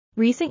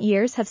Recent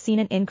years have seen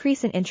an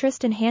increase in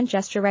interest in hand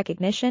gesture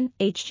recognition,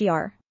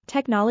 HGR,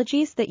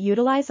 technologies that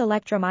utilize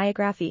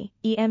electromyography,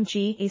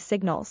 EMG,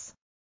 signals.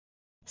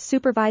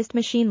 Supervised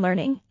machine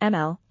learning,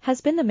 ML,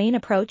 has been the main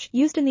approach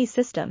used in these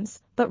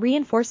systems, but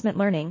reinforcement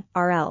learning,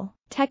 RL,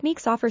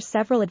 techniques offer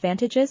several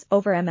advantages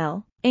over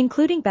ML,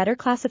 including better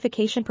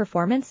classification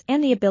performance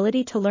and the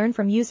ability to learn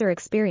from user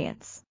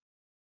experience.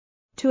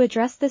 To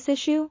address this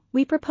issue,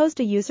 we proposed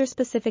a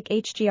user-specific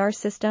HGR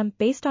system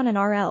based on an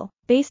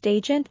RL-based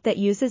agent that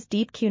uses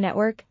Deep Q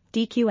Network,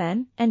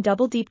 DQN, and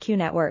Double Deep Q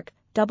Network,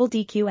 Double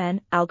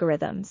DQN,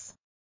 algorithms.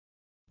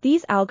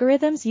 These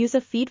algorithms use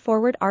a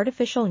feed-forward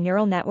artificial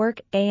neural network,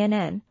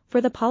 ANN,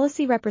 for the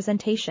policy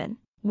representation,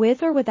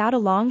 with or without a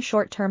long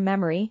short-term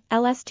memory,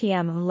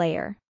 LSTM,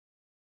 layer.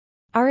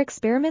 Our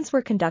experiments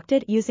were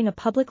conducted using a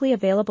publicly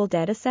available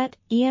dataset,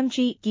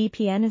 EMG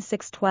EPN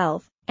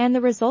 612, and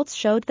the results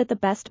showed that the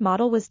best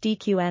model was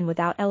DQN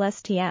without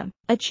LSTM,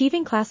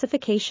 achieving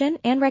classification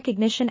and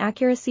recognition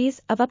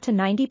accuracies of up to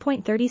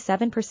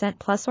 90.37%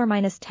 plus or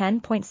minus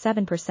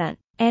 10.7%,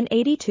 and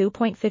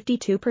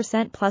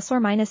 82.52% plus or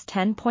minus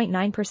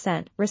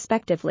 10.9%,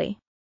 respectively.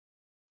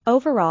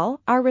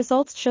 Overall, our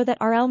results show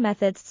that RL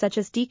methods such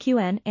as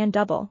DQN and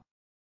Double.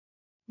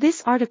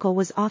 This article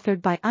was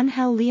authored by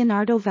Ángel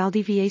Leonardo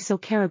Valdivieso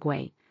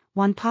Caraguay,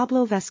 Juan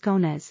Pablo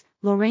Vásconez,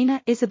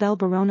 Lorena Isabel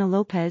Barona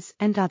López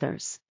and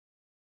others.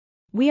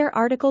 We are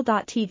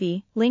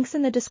article.tv, links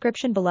in the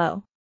description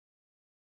below.